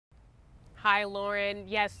Hi, Lauren.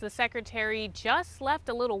 Yes, the secretary just left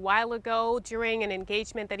a little while ago during an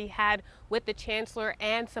engagement that he had with the chancellor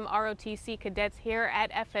and some ROTC cadets here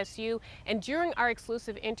at FSU. And during our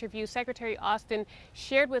exclusive interview, Secretary Austin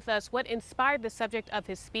shared with us what inspired the subject of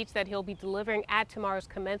his speech that he'll be delivering at tomorrow's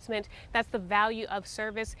commencement. That's the value of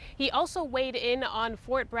service. He also weighed in on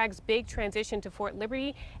Fort Bragg's big transition to Fort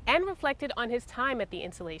Liberty and reflected on his time at the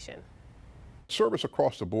installation. Service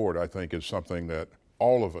across the board, I think, is something that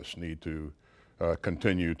all of us need to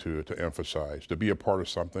continue to emphasize, to be a part of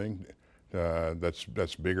something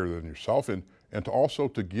that's bigger than yourself, and to also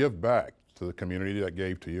to give back to the community that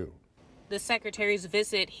gave to you. The secretary's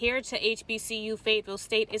visit here to HBCU Fayetteville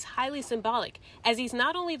State is highly symbolic, as he's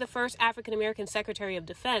not only the first African-American Secretary of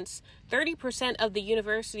Defense, 30% of the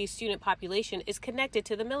university's student population is connected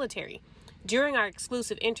to the military. During our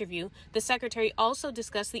exclusive interview, the secretary also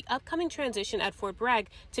discussed the upcoming transition at Fort Bragg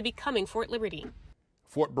to becoming Fort Liberty.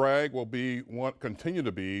 Fort Bragg will continue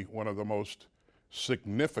to be one of the most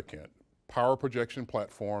significant power projection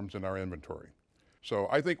platforms in our inventory. So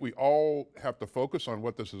I think we all have to focus on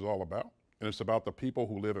what this is all about, and it's about the people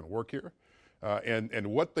who live and work here and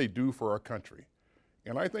what they do for our country.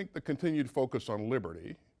 And I think the continued focus on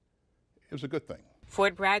liberty is a good thing.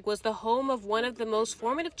 Fort Bragg was the home of one of the most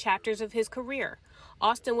formative chapters of his career.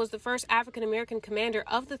 Austin was the first African-American commander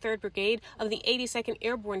of the 3rd Brigade of the 82nd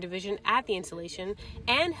Airborne Division at the installation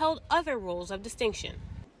and held other roles of distinction.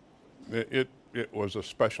 It was a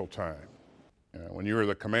special time. When you were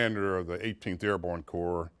the commander of the 18th Airborne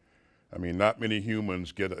Corps, I mean, not many human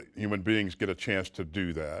beings get a chance to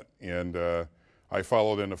do that. And I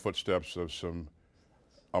followed in the footsteps of some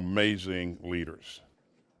amazing leaders.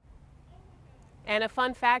 And a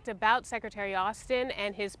fun fact about Secretary Austin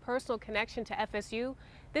and his personal connection to FSU,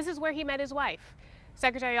 this is where he met his wife.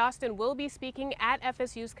 Secretary Austin will be speaking at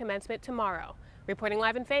FSU's commencement tomorrow. Reporting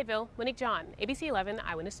live in Fayetteville, Monique John, ABC 11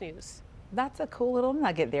 Eyewitness News. That's a cool little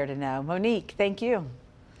nugget there to know. Monique, thank you.